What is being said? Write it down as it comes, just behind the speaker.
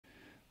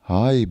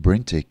Hi,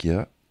 BrenTech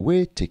here,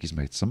 where tech is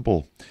made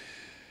simple.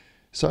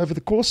 So over the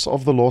course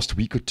of the last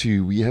week or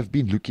two, we have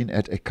been looking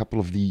at a couple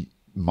of the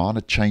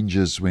minor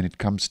changes when it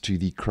comes to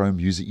the Chrome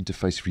user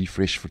interface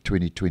refresh for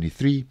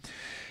 2023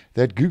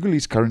 that Google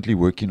is currently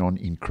working on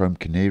in Chrome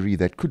Canary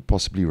that could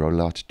possibly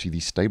roll out to the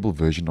stable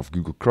version of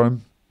Google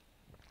Chrome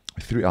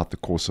throughout the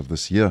course of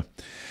this year.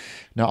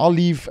 Now, I'll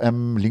leave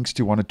links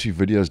to one or two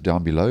videos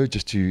down below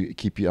just to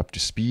keep you up to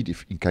speed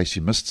in case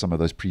you missed some of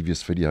those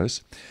previous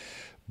videos.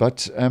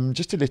 But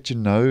just to let you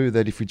know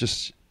that if we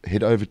just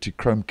head over to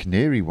Chrome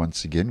Canary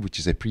once again, which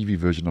is a preview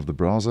version of the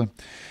browser,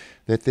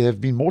 that there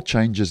have been more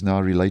changes now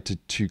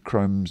related to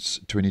Chrome's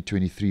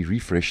 2023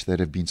 refresh that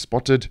have been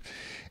spotted.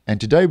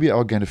 And today we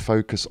are going to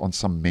focus on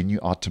some menu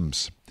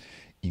items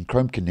in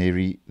Chrome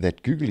Canary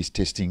that Google is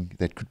testing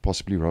that could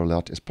possibly roll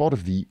out as part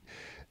of the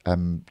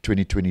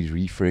 2020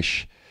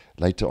 refresh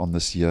later on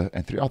this year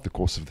and throughout the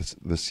course of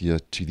this year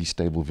to the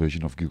stable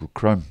version of Google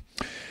Chrome.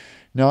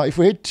 Now, if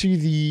we head to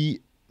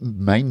the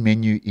main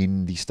menu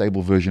in the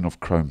stable version of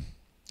Chrome,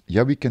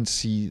 here we can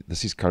see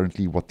this is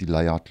currently what the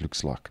layout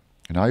looks like.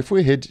 Now, if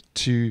we head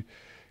to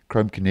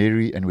Chrome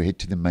Canary and we head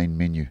to the main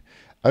menu,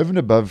 over and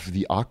above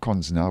the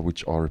icons now,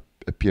 which are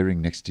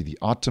appearing next to the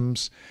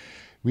items,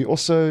 we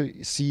also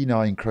see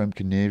now in Chrome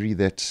Canary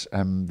that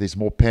there's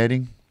more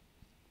padding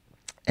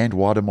and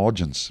wider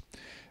margins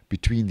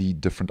between the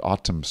different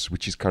items,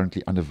 which is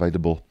currently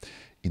unavailable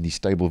in the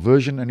stable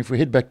version. And if we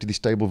head back to the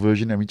stable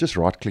version and we just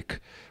right click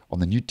on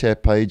the new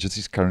tab page, this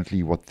is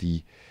currently what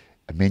the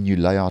menu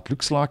layout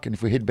looks like. And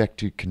if we head back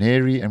to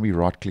Canary and we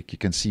right click, you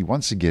can see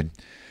once again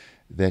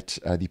that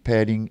the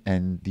padding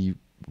and the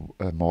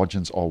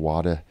margins are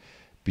wider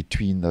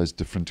between those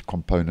different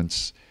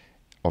components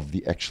of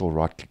the actual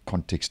right click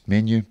context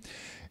menu.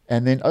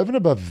 And then over and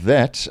above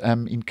that,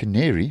 in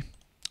Canary,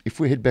 if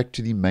we head back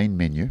to the main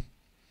menu,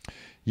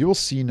 you will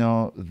see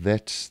now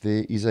that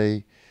there is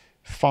a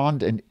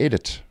Find and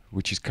Edit,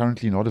 which is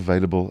currently not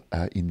available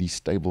in the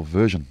stable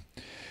version.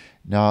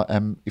 Now,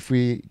 if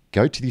we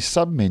go to the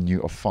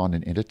sub-menu of Find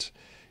and Edit,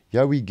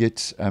 here we get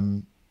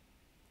some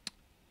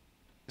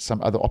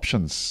other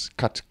options,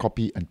 cut,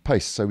 copy, and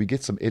paste. So we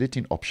get some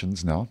editing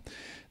options now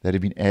that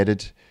have been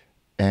added,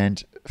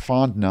 and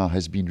Find now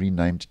has been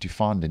renamed to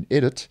Find and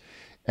Edit.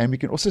 And we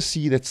can also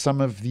see that some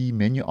of the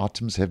menu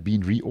items have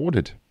been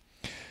reordered.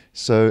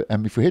 So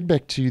if we head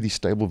back to the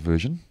stable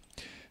version,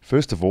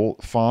 first of all,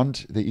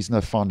 Find, there is no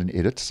Find and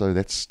Edit, so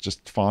that's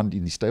just Find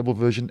in the stable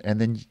version.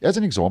 And then as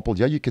an example,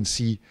 here you can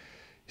see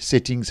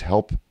Settings,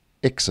 Help,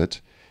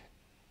 Exit.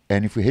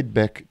 And if we head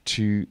back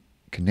to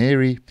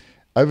Canary,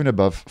 over and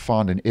above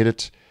Find and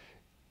Edit,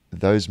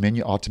 those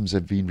menu items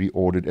have been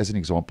reordered. As an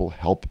example,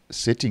 Help,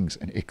 Settings,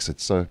 and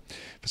Exit. So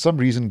for some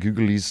reason,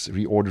 Google is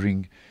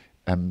reordering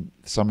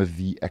some of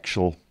the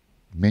actual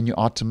menu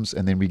items,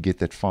 and then we get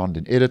that Find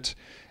and Edit.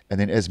 And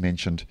then as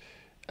mentioned,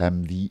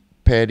 the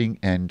padding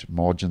and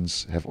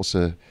margins have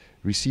also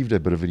received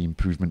a bit of an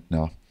improvement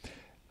now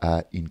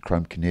in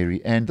Chrome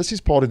Canary. And this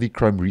is part of the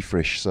Chrome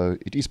refresh. So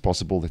it is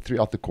possible that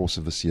throughout the course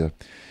of this year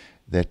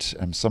that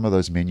some of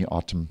those menu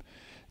item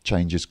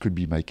changes could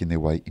be making their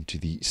way into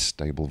the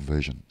stable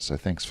version. So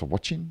thanks for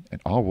watching,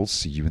 and I will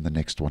see you in the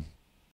next one.